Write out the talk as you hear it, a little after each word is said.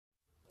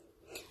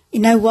You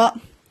know what?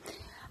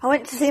 I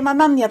went to see my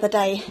mum the other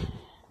day,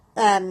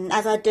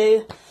 as I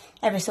do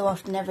every so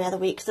often, every other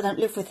week, because I don't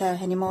live with her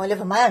anymore. I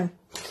live on my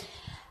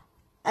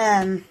own.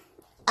 And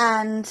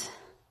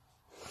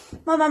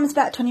my mum's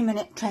about a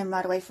 20-minute train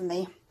ride away from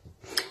me.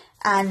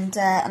 And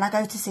I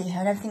go to see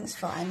her and everything's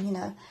fine, you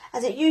know,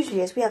 as it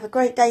usually is. We have a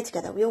great day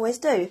together. We always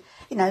do.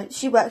 You know,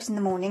 she works in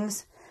the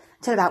mornings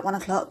till about 1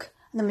 o'clock,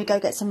 and then we go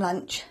get some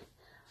lunch.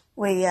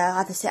 We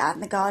either sit out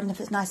in the garden if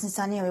it's nice and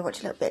sunny, or we watch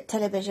a little bit of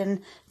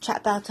television, chat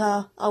about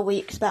our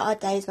weeks, about our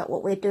days, about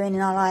what we're doing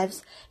in our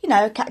lives. You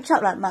know, catch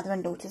up like mother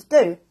and daughters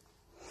do.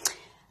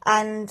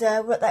 And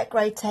we're at that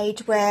great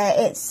age where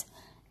it's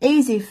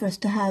easy for us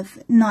to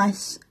have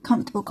nice,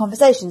 comfortable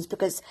conversations,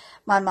 because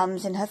my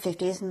mum's in her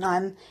 50s and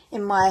I'm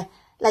in my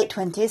late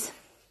 20s.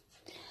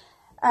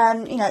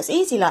 You know, it's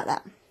easy like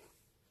that.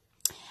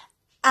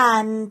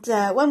 And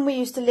when we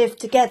used to live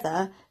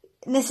together,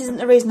 and this isn't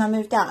the reason I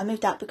moved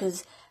out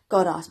because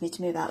God asked me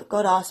to move out.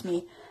 God asked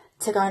me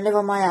to go and live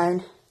on my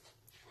own,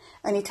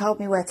 and he told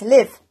me where to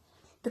live,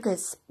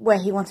 because where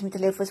he wanted me to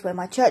live was where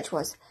my church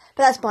was.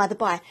 But that's by the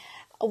by.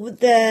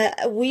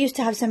 We used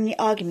to have so many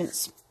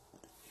arguments.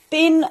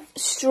 Being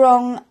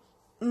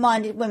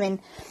strong-minded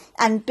women,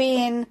 and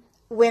being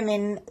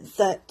women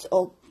that,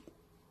 or,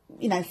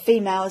 you know,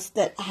 females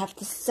that have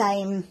the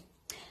same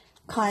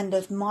kind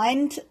of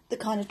mind, the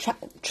kind of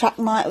track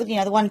mind, you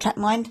know, the one-track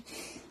mind,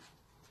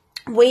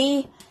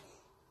 we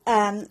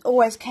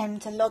always came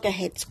to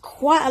loggerheads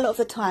quite a lot of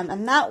the time,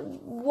 and that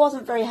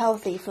wasn't very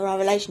healthy for our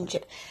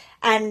relationship.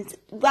 And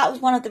that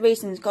was one of the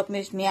reasons God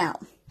moved me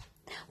out.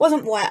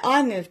 Wasn't why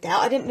I moved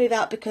out. I didn't move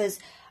out because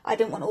I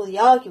didn't want all the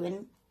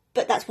arguing,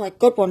 but that's why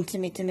God wanted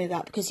me to move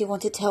out, because he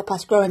wanted to help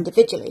us grow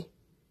individually.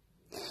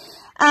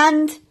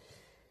 And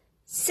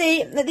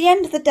see, at the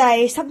end of the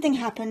day, something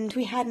happened.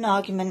 We had an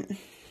argument.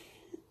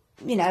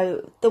 You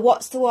know, the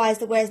what's, the whys,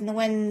 the wheres and the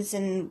whens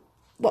and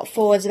what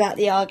forwards about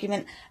the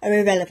argument are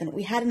irrelevant.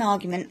 We had an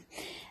argument,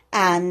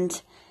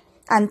 and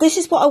this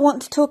is what I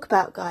want to talk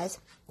about, guys.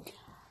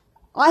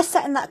 I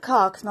sat in that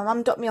car because my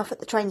mum dropped me off at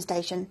the train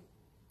station,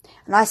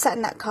 and I sat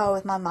in that car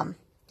with my mum,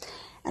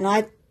 and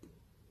I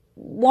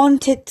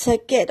wanted to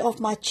get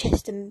off my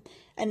chest and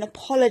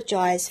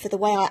apologise for the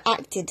way I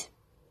acted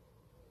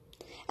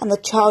and the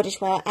childish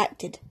way I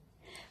acted.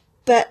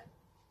 But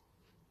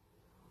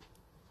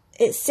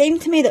it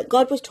seemed to me that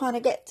God was trying to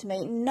get to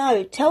me.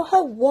 No, tell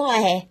her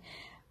why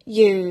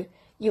you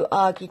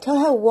argue. Tell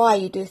her why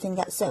you do things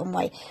that certain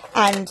way.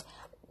 And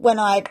when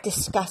I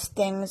discussed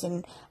things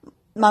and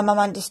my mum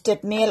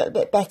understood me a little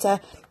bit better,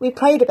 we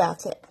prayed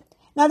about it.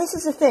 Now, this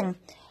is the thing.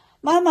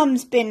 My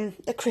mum's been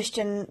a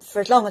Christian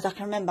for as long as I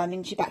can remember. I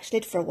mean, she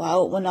backslid for a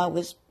while when I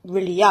was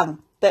really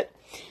young. But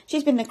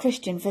she's been a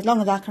Christian for as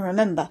long as I can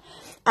remember.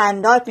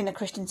 And I've been a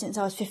Christian since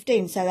I was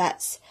 15. So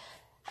that's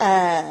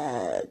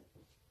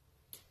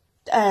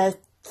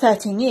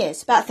 13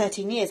 years. About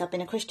 13 years I've been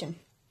a Christian.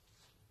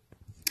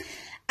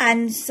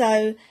 And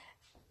so,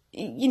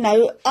 you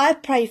know, I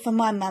pray for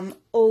my mum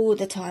all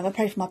the time. I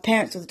pray for my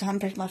parents all the time. I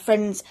pray for my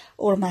friends,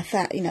 all of my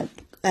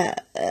a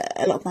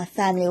lot of my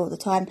family all the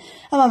time.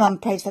 And my mum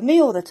prays for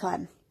me all the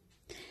time.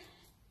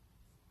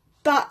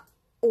 But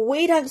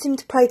we don't seem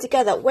to pray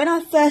together. When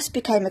I first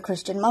became a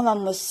Christian, my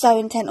mum was so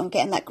intent on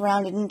getting that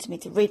grounded into me,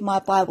 to read my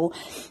Bible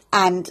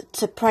and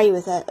to pray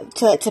with her,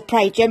 to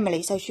pray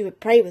generally. So she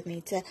would pray with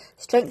me to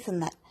strengthen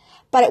that.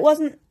 But it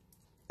wasn't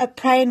a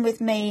praying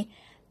with me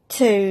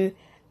to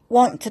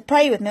want to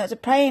pray with me. It was a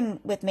praying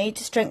with me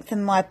to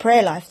strengthen my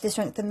prayer life, to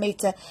strengthen me,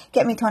 to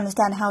get me to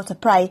understand how to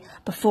pray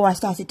before I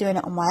started doing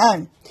it on my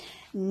own.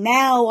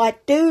 Now I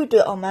do it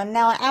on my own.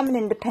 Now I am an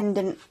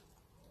independent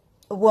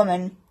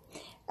woman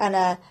and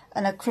a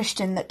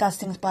Christian that does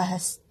things by her,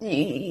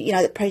 you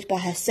know, that prays by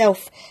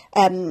herself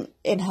in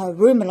her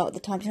room a lot of the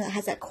time. She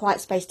has that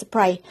quiet space to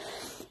pray.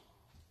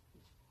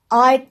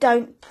 I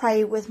don't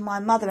pray with my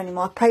mother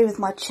anymore. I pray with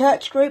my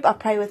church group. I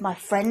pray with my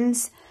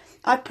friends.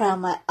 I pray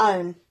on my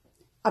own.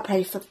 I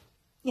pray for,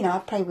 you know, I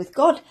pray with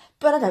God,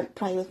 but I don't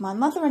pray with my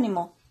mother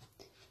anymore.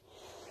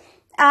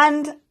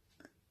 And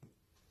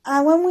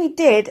when we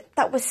did,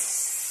 that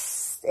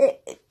was,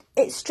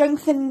 it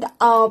strengthened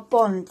our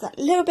bond that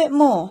little bit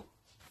more.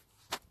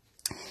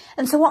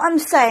 And so what I'm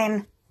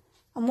saying,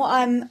 and what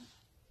I'm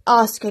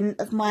asking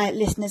of my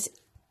listeners,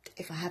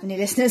 if I have any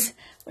listeners,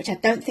 which I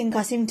don't think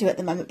I seem to at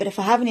the moment, but if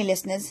I have any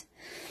listeners,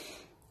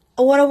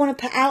 what I want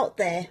to put out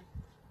there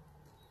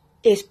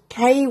is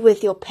pray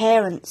with your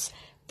parents.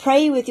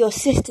 Pray with your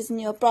sisters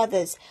and your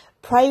brothers.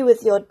 Pray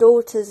with your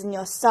daughters and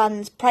your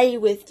sons. Pray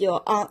with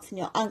your aunts and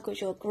your uncles,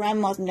 your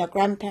grandmas and your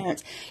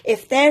grandparents.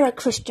 If they're a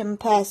Christian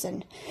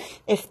person,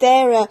 if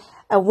they're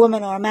a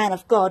woman or a man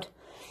of God,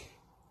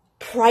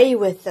 pray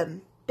with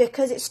them,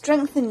 because it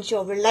strengthens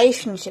your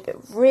relationship. It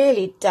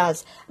really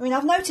does. I mean,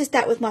 I've noticed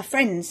that with my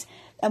friends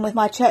and with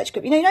my church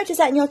group. You know, you notice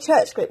that in your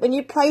church group, when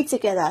you pray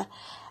together,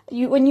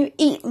 when you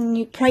eat and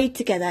you pray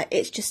together,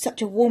 it's just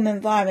such a warm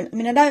environment. I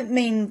mean, I don't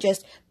mean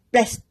just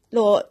bless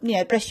Lord, you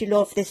know, bless you,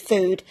 Lord, for this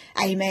food.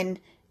 Amen.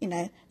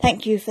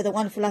 thank you for the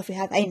wonderful life we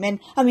have. Amen.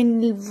 I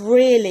mean,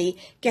 really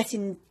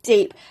getting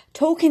deep,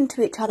 talking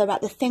to each other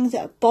about the things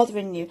that are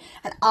bothering you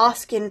and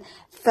asking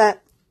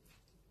for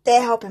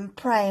their help and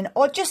praying,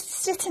 or just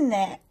sitting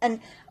there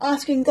and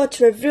asking God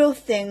to reveal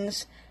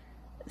things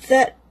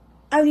that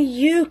only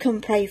you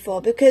can pray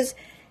for, because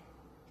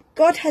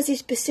God has his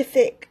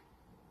specific...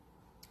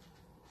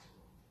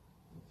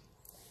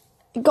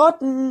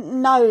 God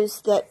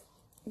knows that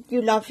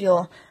you love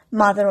your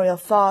mother or your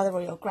father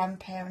or your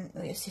grandparent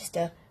or your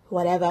sister,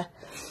 whatever,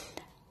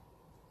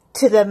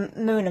 to the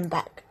moon and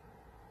back.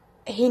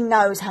 He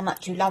knows how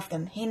much you love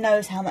them. He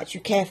knows how much you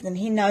care for them.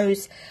 He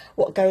knows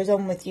what goes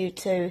on with you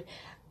two,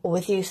 or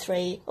with you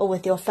three, or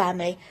with your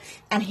family.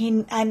 And he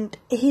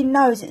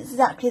knows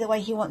exactly the way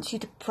he wants you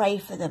to pray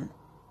for them,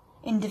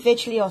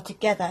 individually or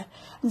together.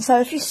 And so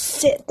if you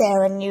sit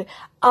there and you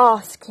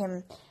ask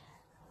him,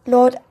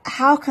 Lord,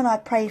 how can I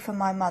pray for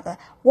my mother?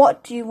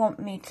 What do you want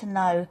me to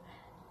know?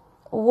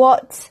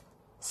 What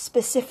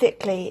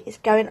specifically is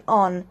going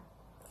on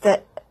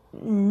that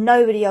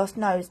nobody else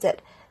knows,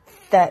 that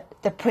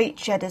the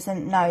preacher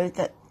doesn't know,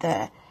 that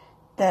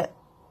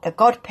the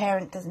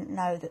godparent doesn't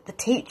know, that the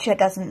teacher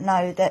doesn't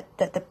know, that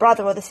the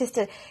brother or the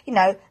sister,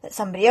 that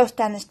somebody else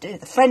down the street,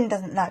 the friend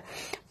doesn't know?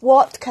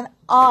 What can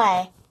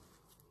I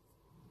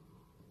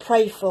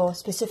pray for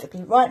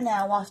specifically right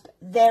now whilst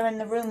they're in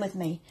the room with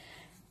me?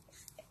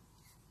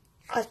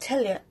 I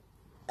tell you,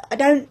 I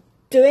don't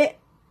do it.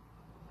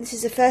 This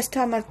is the first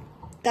time I've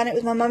done it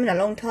with my mum in a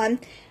long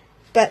time.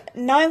 But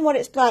knowing what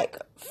it's like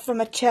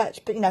from a church,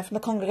 but from a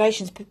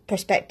congregation's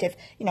perspective,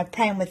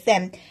 praying with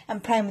them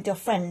and praying with your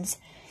friends,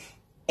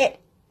 it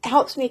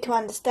helps me to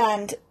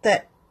understand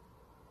that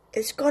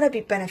it's got to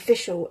be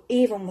beneficial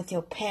even with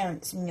your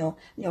parents and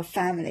your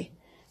family.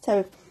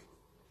 So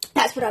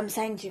that's what I'm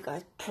saying to you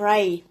guys.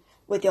 Pray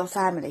with your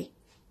family.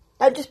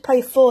 Don't just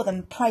pray for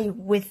them, pray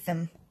with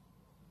them.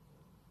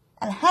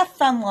 And have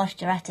fun whilst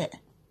you're at it.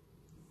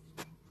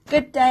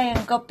 Good day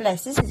and God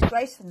bless. This is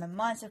Grace from the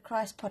Minds of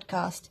Christ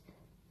podcast.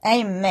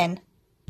 Amen.